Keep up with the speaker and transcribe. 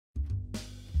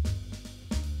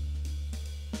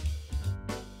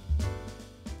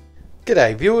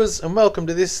G'day viewers, and welcome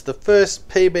to this, the first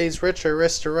PB's Retro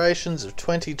Restorations of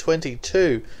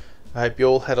 2022. I hope you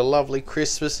all had a lovely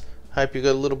Christmas. Hope you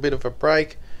got a little bit of a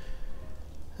break.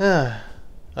 I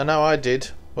know I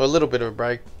did. Well, a little bit of a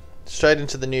break. Straight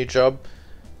into the new job,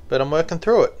 but I'm working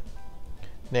through it.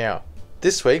 Now,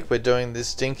 this week we're doing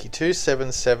this Dinky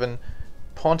 277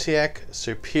 Pontiac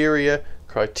Superior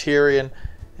Criterion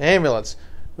ambulance,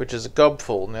 which is a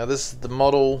gobful. Now this is the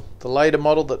model, the later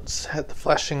model that's had the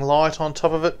flashing light on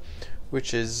top of it,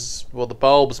 which is, well, the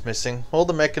bulb's missing. All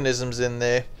the mechanisms in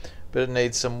there, but it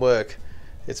needs some work.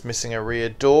 It's missing a rear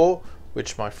door,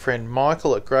 which my friend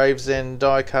Michael at Gravesend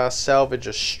Diecast Salvage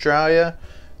Australia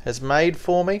has made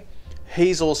for me.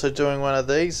 He's also doing one of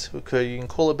these, because you can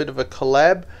call it a bit of a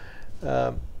collab.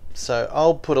 So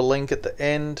I'll put a link at the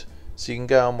end so you can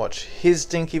go and watch his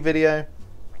Dinky video.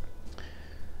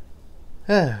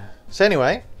 So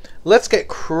anyway, let's get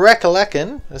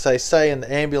crack-a-lackin', as they say in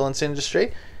the ambulance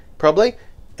industry, probably,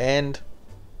 and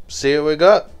see what we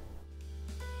got.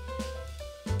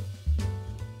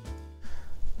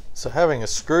 So having a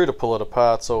screw to pull it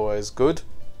apart's always good.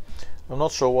 I'm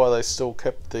not sure why they still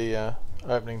kept the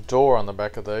opening door on the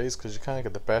back of these, because you can't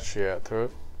get the battery out through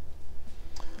it.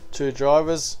 Two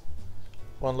drivers,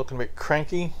 one looking a bit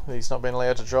cranky, he's not been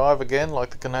allowed to drive again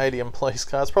like the Canadian police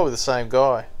car. It's probably the same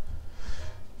guy.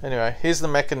 Anyway, here's the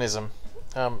mechanism.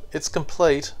 It's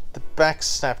complete. The back's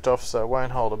snapped off, so it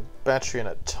won't hold a battery in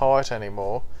it tight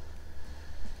anymore.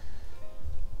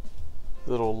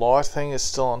 The little light thing is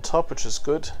still on top, which is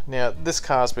good. Now, this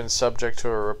car's been subject to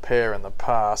a repair in the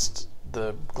past.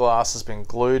 The glass has been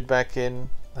glued back in.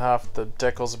 Half the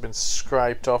decals have been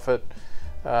scraped off it.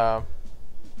 The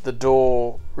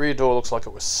rear door looks like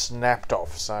it was snapped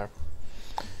off. So,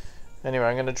 anyway,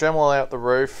 I'm going to Dremel out the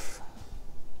roof,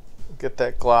 get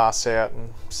that glass out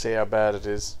and see how bad it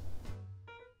is.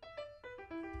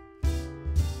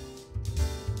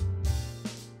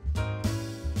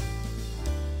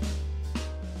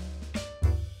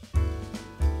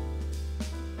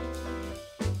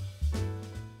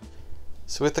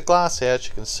 So with the glass out,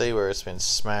 you can see where it's been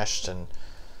smashed and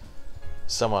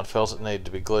someone felt it needed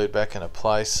to be glued back into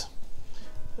place,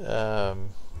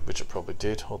 which it probably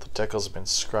did. All the decals have been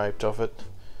scraped off it.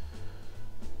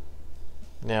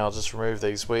 Now I'll just remove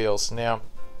these wheels. Now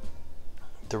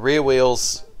the rear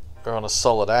wheels are on a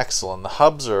solid axle and the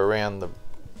hubs are around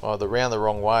either around the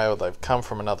wrong way or they've come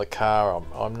from another car.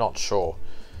 I'm not sure.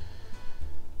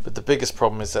 But the biggest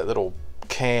problem is that little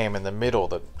cam in the middle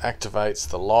that activates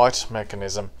the light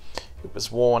mechanism. It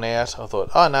was worn out. I thought,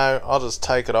 oh no, I'll just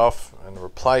take it off and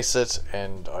replace it,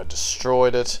 and I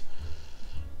destroyed it.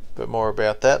 But more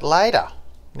about that later.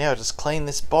 Now just clean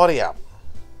this body up.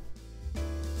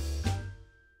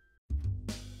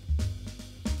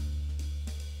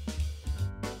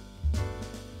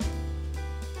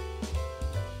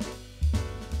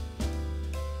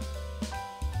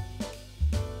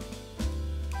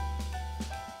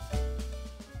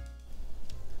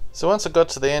 So once I got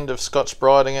to the end of Scotch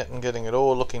Brighting it and getting it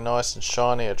all looking nice and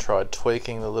shiny, I tried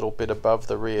tweaking the little bit above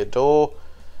the rear door,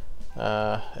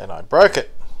 and I broke it.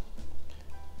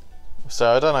 So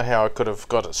I don't know how I could have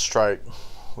got it straight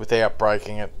without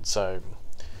breaking it, so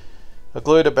I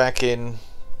glued it back in,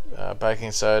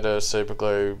 baking soda, super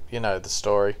glue, you know the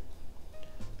story,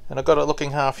 and I got it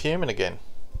looking half human again.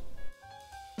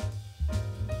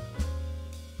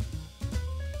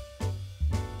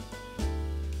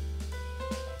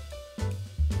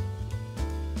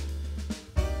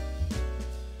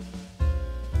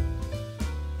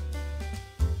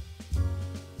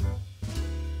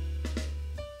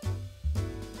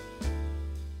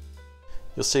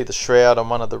 You'll see the shroud on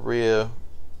one of the rear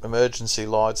emergency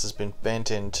lights has been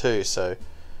bent in too, so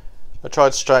I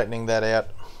tried straightening that out.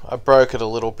 I broke it a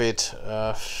little bit.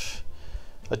 I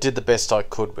did the best I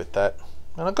could with that,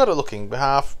 and I got it looking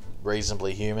half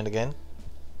reasonably human again.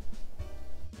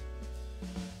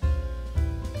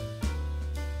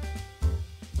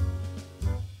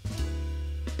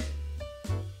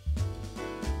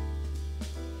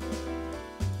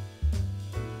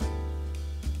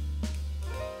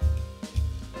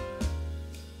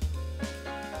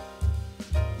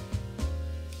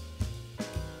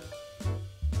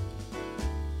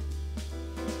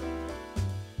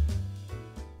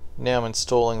 Now I'm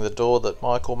installing the door that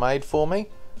Michael made for me.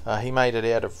 He made it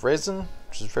out of resin,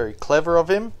 which is very clever of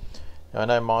him. Now, I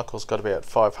know Michael's got about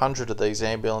 500 of these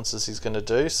ambulances he's going to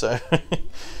do, so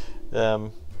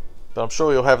but I'm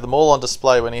sure you'll have them all on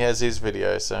display when he has his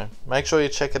video, so make sure you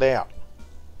check it out.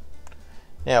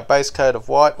 Now, base coat of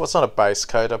white. Well, it's not a base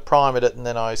coat. I primed it and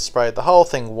then I sprayed the whole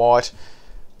thing white.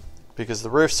 because the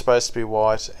roof's supposed to be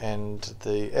white and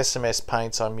the SMS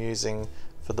paints I'm using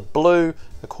for the blue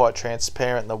are quite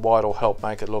transparent, and the white will help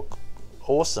make it look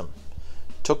awesome.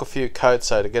 Took a few coats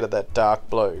though to get it that dark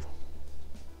blue.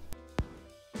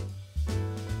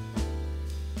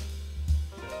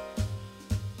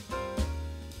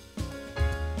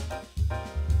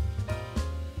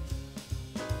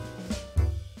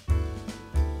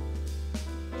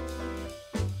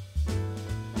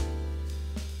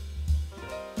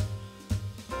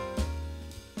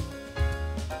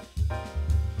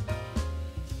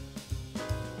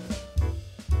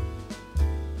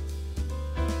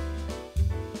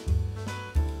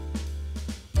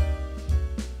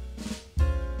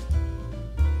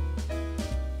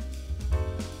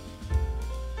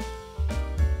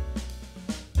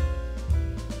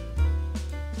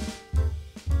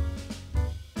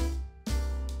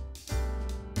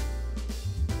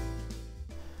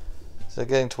 So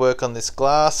getting to work on this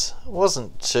glass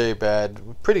wasn't too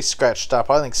bad, pretty scratched up.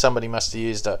 I think somebody must have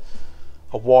used a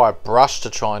wire brush to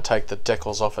try and take the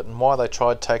decals off it, and why they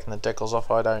tried taking the decals off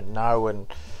I don't know. And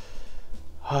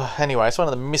anyway, it's one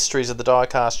of the mysteries of the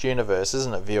diecast universe,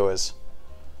 isn't it, viewers?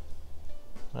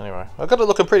 Anyway, I got it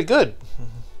looking pretty good.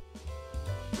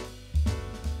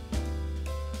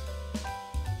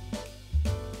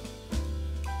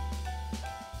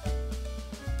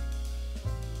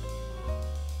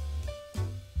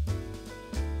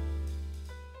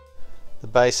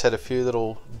 The base had a few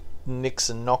little nicks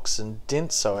and knocks and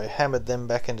dints, so I hammered them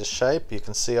back into shape. You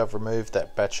can see I've removed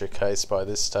that battery case by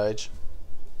this stage.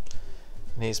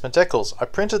 And here's my decals. I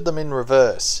printed them in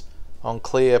reverse on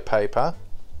clear paper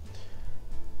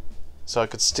so I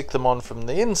could stick them on from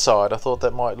the inside. I thought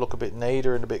that might look a bit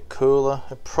neater and a bit cooler.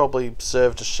 It probably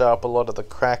served to show up a lot of the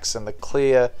cracks and the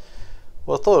clear.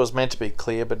 Well, I thought it was meant to be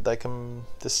clear, but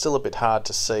they're still a bit hard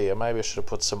to see, or maybe I should have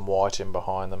put some white in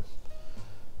behind them.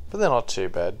 But they're not too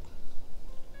bad.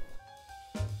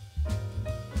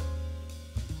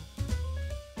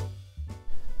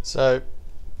 So,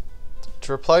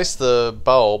 to replace the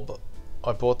bulb,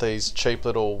 I bought these cheap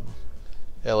little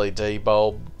LED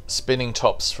bulb spinning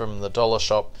tops from the dollar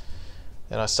shop,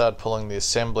 and I started pulling the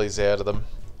assemblies out of them,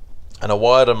 and I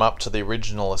wired them up to the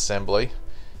original assembly,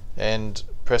 and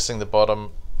pressing the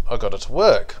bottom I got it to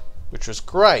work, which was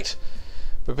great.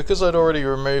 But because I'd already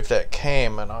removed that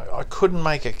cam, and I couldn't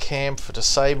make a cam to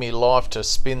save me life to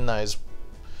spin those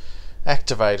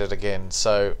activated again,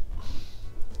 so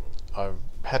I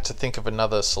had to think of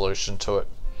another solution to it.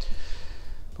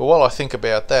 But while I think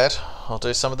about that, I'll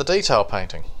do some of the detail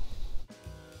painting.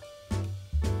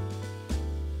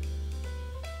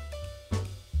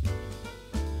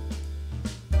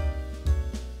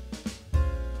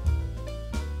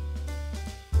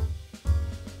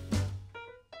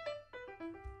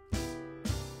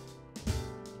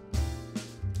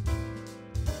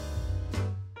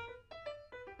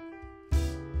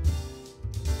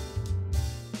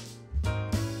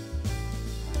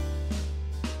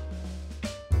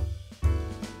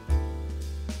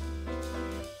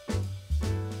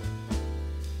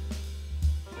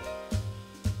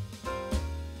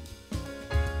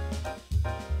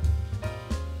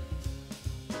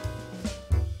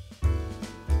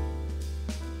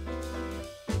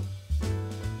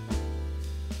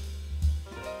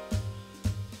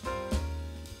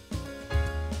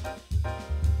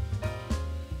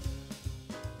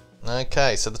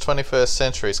 Okay, so the 21st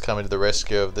century is coming to the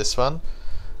rescue of this one.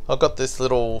 I've got this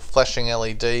little flashing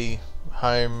LED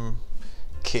home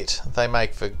kit they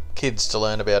make for kids to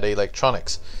learn about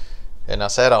electronics, and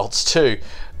us adults too.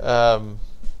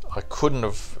 I couldn't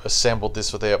have assembled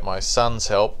this without my son's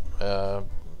help.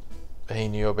 He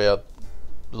knew about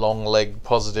long leg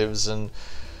positives and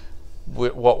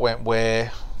what went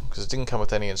where, because it didn't come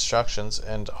with any instructions,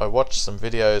 and I watched some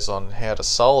videos on how to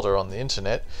solder on the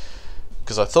internet,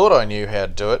 because I thought I knew how to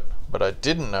do it, but I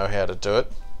didn't know how to do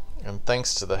it. And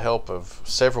thanks to the help of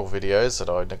several videos that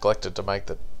I neglected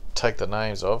to take the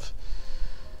names of,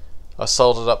 I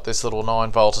soldered up this little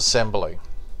 9-volt assembly.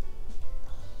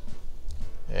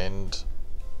 And,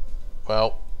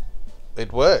 well,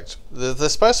 it worked. They're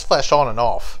supposed to flash on and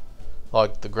off,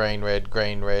 like the green, red,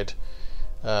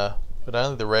 but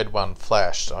only the red one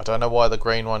flashed. I don't know why the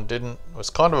green one didn't. It was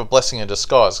kind of a blessing in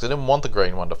disguise, because I didn't want the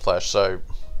green one to flash, so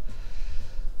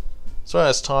it's one of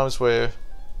those times where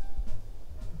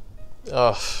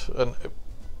and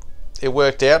it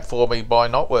worked out for me by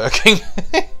not working.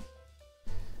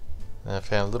 I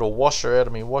found a little washer out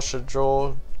of my washer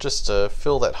drawer just to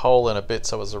fill that hole in a bit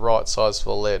so it was the right size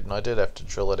for the lead, and I did have to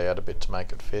drill it out a bit to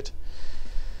make it fit.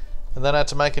 And then I had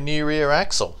to make a new rear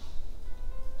axle.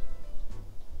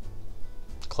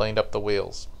 Cleaned up the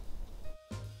wheels.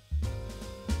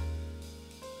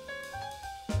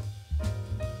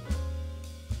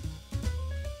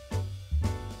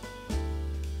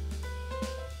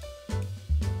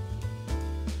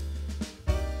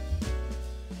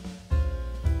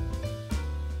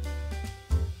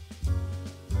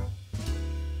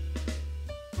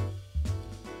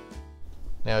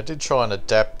 Now I did try and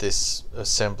adapt this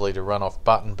assembly to run off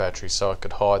button batteries so I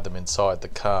could hide them inside the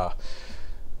car,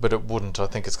 but it wouldn't. I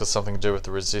think it's got something to do with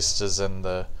the resistors and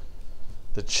the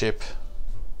chip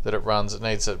that it runs. It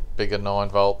needs a bigger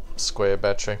 9-volt square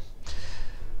battery,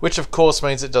 which of course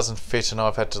means it doesn't fit, and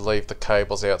I've had to leave the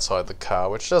cables outside the car,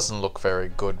 which doesn't look very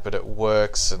good, but it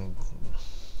works, and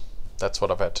that's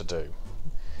what I've had to do.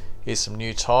 Here's some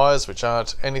new tyres, which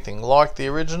aren't anything like the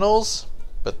originals,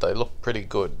 but they look pretty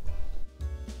good.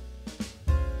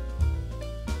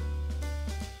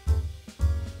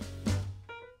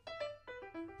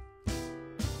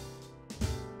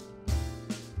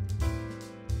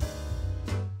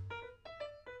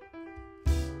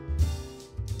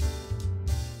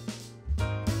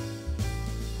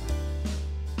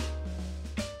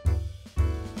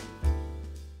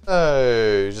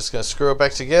 So, just going to screw it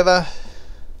back together,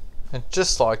 and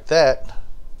just like that,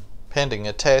 pending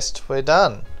a test, we're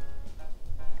done.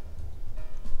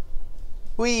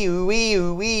 Wee-oo,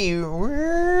 wee-oo, wee-oo.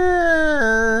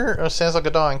 It sounds like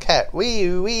a dying cat.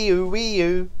 Wee-oo, wee-oo,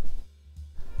 wee-oo.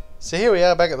 So here we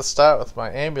are back at the start with my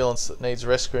ambulance that needs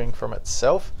rescuing from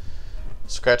itself.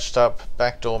 Scratched up,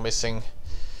 back door missing.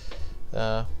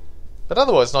 But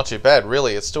otherwise not too bad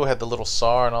really. It still had the little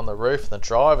siren on the roof, and the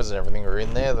drivers and everything were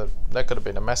in there. That could have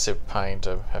been a massive pain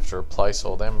to have to replace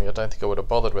all them. I don't think I would have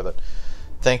bothered with it.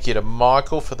 Thank you to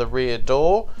Michael for the rear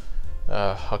door.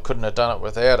 I couldn't have done it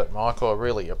without it, Michael. I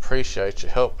really appreciate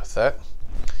your help with that.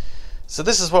 So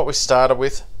this is what we started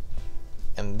with,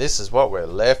 and this is what we're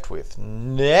left with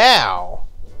now.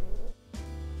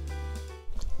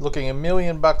 Looking $1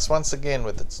 million once again,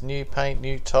 with its new paint,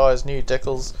 new tyres, new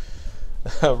decals,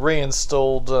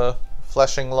 reinstalled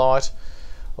flashing light.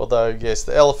 Although yes,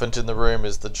 the elephant in the room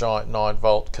is the giant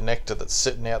 9-volt connector that's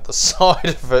sitting out the side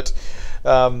of it,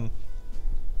 and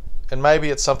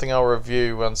maybe it's something I'll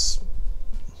review once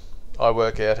I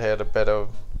work out how to better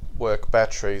work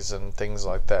batteries and things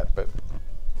like that. But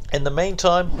in the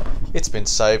meantime, it's been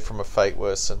saved from a fate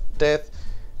worse than death,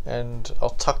 and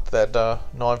I'll tuck that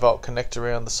 9-volt connector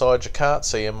around the side you can't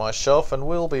see in my shelf, and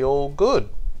we'll be all good.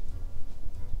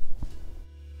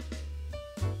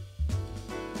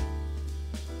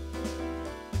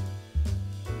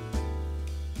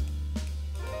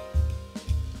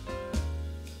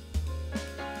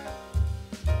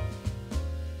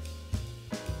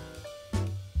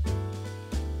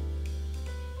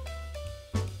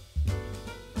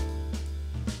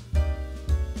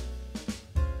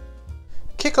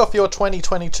 Kick off your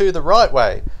 2022 the right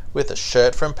way with a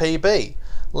shirt from PB.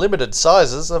 Limited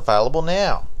sizes available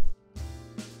now.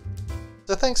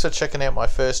 So thanks for checking out my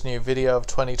first new video of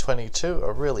 2022. I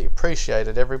really appreciate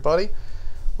it, everybody.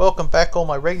 Welcome back all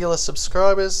my regular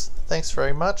subscribers. Thanks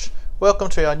very much. Welcome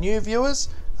to our new viewers.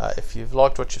 If you've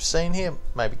liked what you've seen here,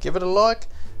 maybe give it a like,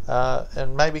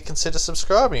 and maybe consider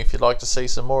subscribing if you'd like to see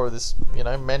some more of this,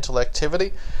 mental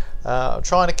activity. I'm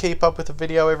trying to keep up with a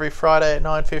video every Friday at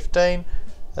 9:15.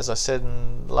 As I said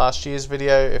in last year's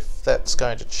video, if that's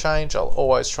going to change, I'll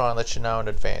always try and let you know in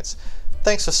advance.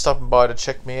 Thanks for stopping by to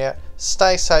check me out.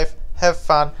 Stay safe, have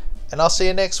fun, and I'll see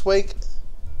you next week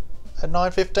at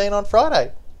 9:15 on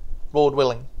Friday, Lord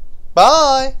willing.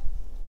 Bye!